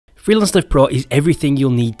Freelancelift Pro is everything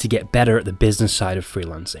you'll need to get better at the business side of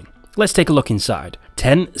freelancing. Let's take a look inside.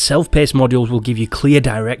 10 self-paced modules will give you clear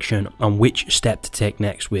direction on which step to take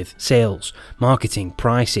next with sales, marketing,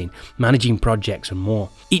 pricing, managing projects and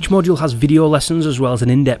more. Each module has video lessons as well as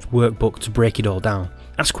an in-depth workbook to break it all down.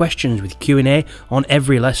 Ask questions with Q&A on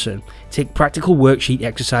every lesson, take practical worksheet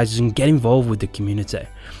exercises and get involved with the community.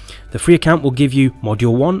 The free account will give you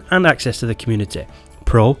Module 1 and access to the community.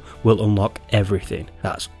 Pro will unlock everything.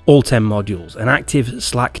 That's all 10 modules, an active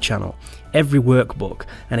Slack channel, every workbook,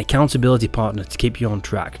 an accountability partner to keep you on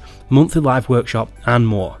track, monthly live workshop and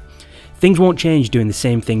more. Things won't change doing the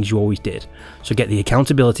same things you always did, so get the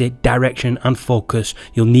accountability, direction and focus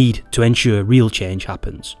you'll need to ensure real change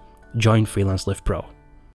happens. Join Freelancelift Pro.